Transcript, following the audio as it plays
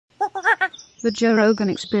The Joe Rogan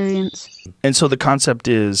Experience. And so the concept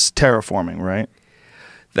is terraforming, right?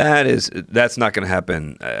 That's not going to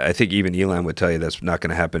happen. I think even Elon would tell you that's not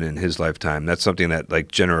going to happen in his lifetime. That's something that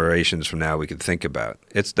like generations from now we could think about.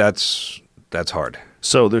 That's hard.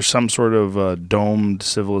 So there's some sort of domed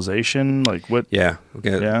civilization, like what? Yeah, we're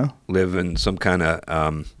gonna live in some kind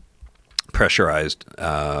of pressurized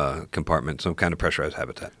compartment, some kind of pressurized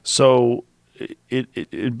habitat. So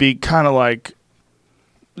it'd be kind of like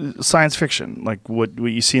science fiction, like what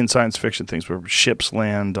you see in science fiction things, where ships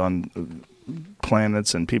land on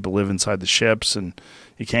planets and people live inside the ships, and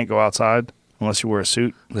you can't go outside unless you wear a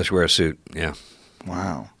suit. Unless you wear a suit, yeah.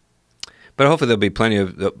 Wow. But hopefully there'll be plenty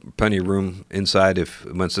of room inside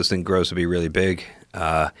once this thing grows to be really big.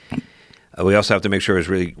 We also have to make sure it's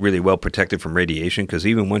really, really well protected from radiation, because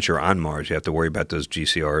even once you're on Mars, you have to worry about those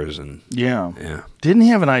GCRs and yeah. Didn't he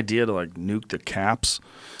have an idea to like nuke the caps?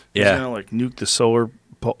 Yeah, you know, like nuke the solar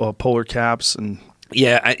polar caps and.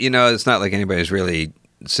 Yeah, it's not like anybody's really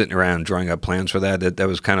sitting around drawing up plans for that. That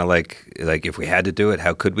was kind of like if we had to do it,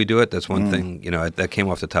 how could we do it? That's one thing, that came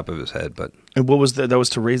off the top of his head. But and what was that? That was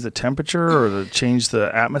to raise the temperature or to change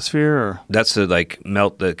the atmosphere? Or? That's to like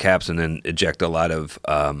melt the caps and then eject a lot of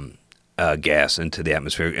gas into the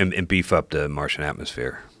atmosphere and beef up the Martian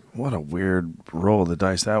atmosphere. What a weird roll of the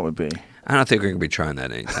dice that would be. I don't think we're going to be trying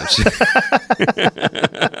that anytime soon.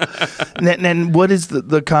 And what is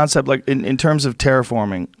the concept, like in terms of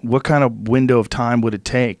terraforming, what kind of window of time would it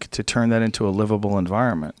take to turn that into a livable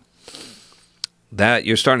environment? That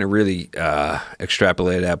you're starting to really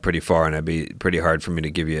extrapolate it out pretty far, and it'd be pretty hard for me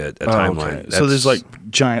to give you a timeline. Okay. So there's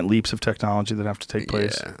like giant leaps of technology that have to take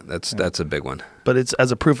place. Yeah, that's a big one. But it's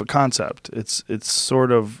as a proof of concept. It's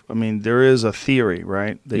sort of, I mean, there is a theory,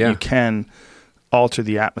 right, that you can alter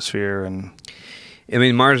the atmosphere. And I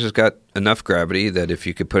mean, Mars has got enough gravity that if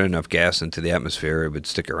you could put enough gas into the atmosphere, it would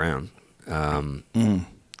stick around. Kind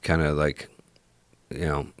of like,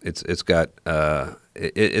 it's got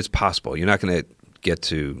it's possible. You're not going to get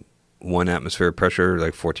to one atmosphere pressure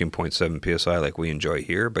like 14.7 psi like we enjoy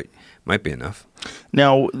here, but might be enough.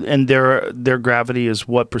 Now, and their gravity is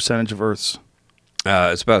what percentage of Earth's?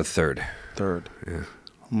 It's about a third. Yeah.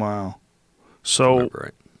 Wow. So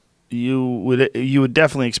right. You would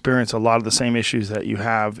definitely experience a lot of the same issues that you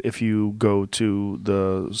have if you go to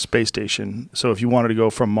the space station. So if you wanted to go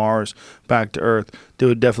from Mars back to Earth, there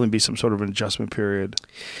would definitely be some sort of an adjustment period.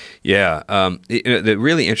 Yeah. The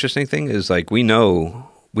really interesting thing is, like, we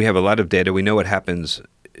have a lot of data. We know what happens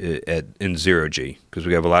in 0G, because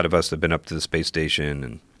we have a lot of us that have been up to the space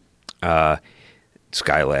station and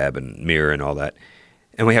Skylab and Mir and all that.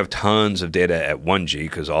 And we have tons of data at 1G,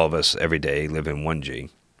 because all of us every day live in 1G.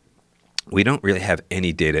 We don't really have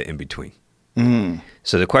any data in between.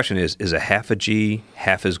 So the question is a half a G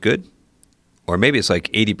half as good? Or maybe it's like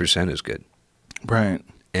 80% as good. Right.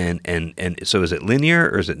 And so is it linear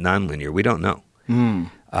or is it nonlinear? We don't know.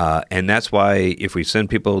 And that's why if we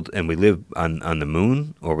send people and we live on the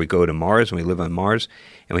moon, or we go to Mars and we live on Mars,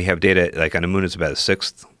 and we have data, like on the moon it's about a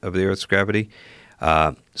sixth of the Earth's gravity.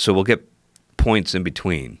 So we'll get points in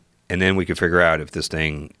between. And then we can figure out if this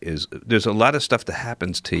thing is – there's a lot of stuff that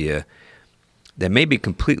happens to you that may be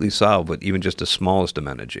completely solved with even just the smallest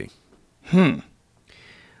amount of G.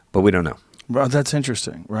 But we don't know. Well, that's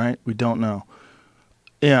interesting, right? We don't know.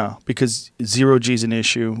 Yeah, because 0G is an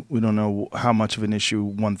issue. We don't know how much of an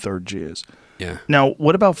issue 1/3 G is. Yeah. Now,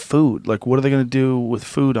 what about food? Like, what are they going to do with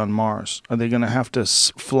food on Mars? Are they going to have to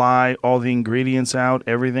fly all the ingredients out,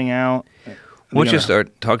 everything out? Once you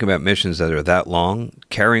start talking about missions that are that long,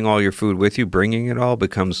 carrying all your food with you, bringing it all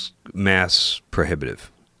becomes mass prohibitive.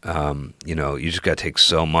 You just got to take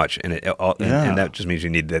so much, and and that just means you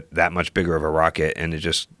need that much bigger of a rocket, and it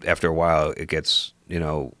just after a while it gets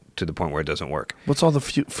to the point where it doesn't work. What's all the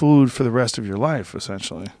food for the rest of your life,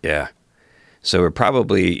 essentially? Yeah. So we're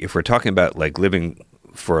probably, if we're talking about like living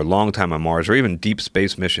for a long time on Mars or even deep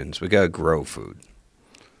space missions, we got to grow food.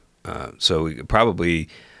 So we probably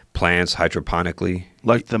plants hydroponically.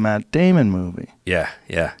 Like the Matt Damon movie. Yeah,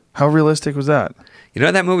 yeah. How realistic was that?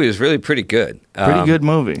 That movie was really pretty good. Pretty good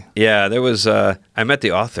movie. Yeah, there was, I met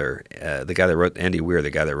the author, the guy that wrote, Andy Weir,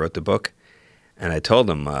 the guy that wrote the book, and I told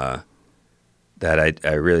him that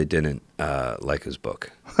I really didn't like his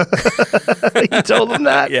book. You told him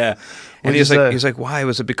that? Yeah. And he's like, why?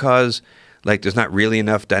 Was it because like there's not really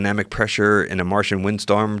enough dynamic pressure in a Martian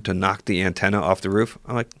windstorm to knock the antenna off the roof?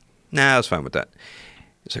 I'm like, nah, I was fine with that.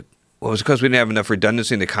 He's like, well, it's because we didn't have enough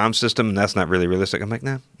redundancy in the comm system, and that's not really realistic. I'm like,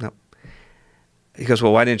 no. He goes,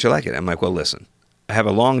 well, why didn't you like it? I'm like, well, listen, I have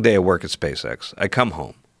a long day of work at SpaceX. I come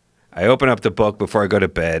home. I open up the book before I go to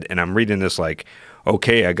bed, and I'm reading this like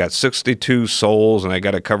okay, I got 62 souls and I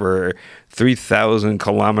got to cover 3,000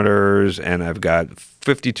 kilometers and I've got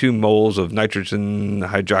 52 moles of nitrogen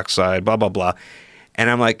hydroxide, blah, blah, blah. And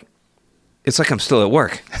I'm like, it's like I'm still at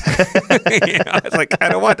work. It's like, I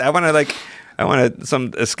don't want that. I want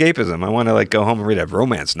some escapism. I want to go home and read a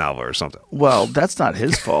romance novel or something. Well, that's not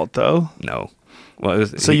his fault, though. No. Well,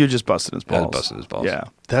 so you just busted his balls. I busted his balls. Yeah.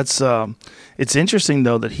 That's, it's interesting,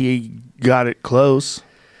 though, that he got it close.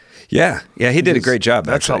 Yeah. Yeah, he did a great job,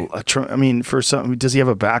 that's actually. I mean, for some, does he have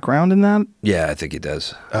a background in that? Yeah, I think he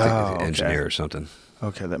does. I think he's an engineer or something.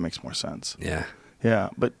 Okay, that makes more sense. Yeah. Yeah,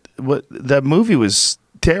 but that movie was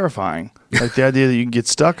terrifying. Like the idea that you can get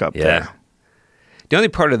stuck up there. The only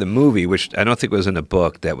part of the movie, which I don't think was in the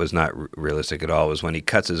book, that was not realistic at all, was when he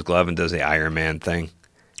cuts his glove and does the Iron Man thing.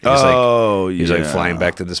 He's like flying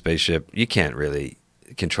back to the spaceship. You can't really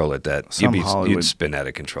control it. You'd spin out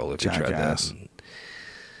of control if you tried that.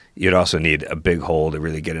 You'd also need a big hole to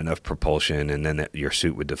really get enough propulsion, and then your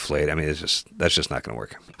suit would deflate. I mean, that's just not going to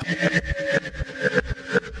work.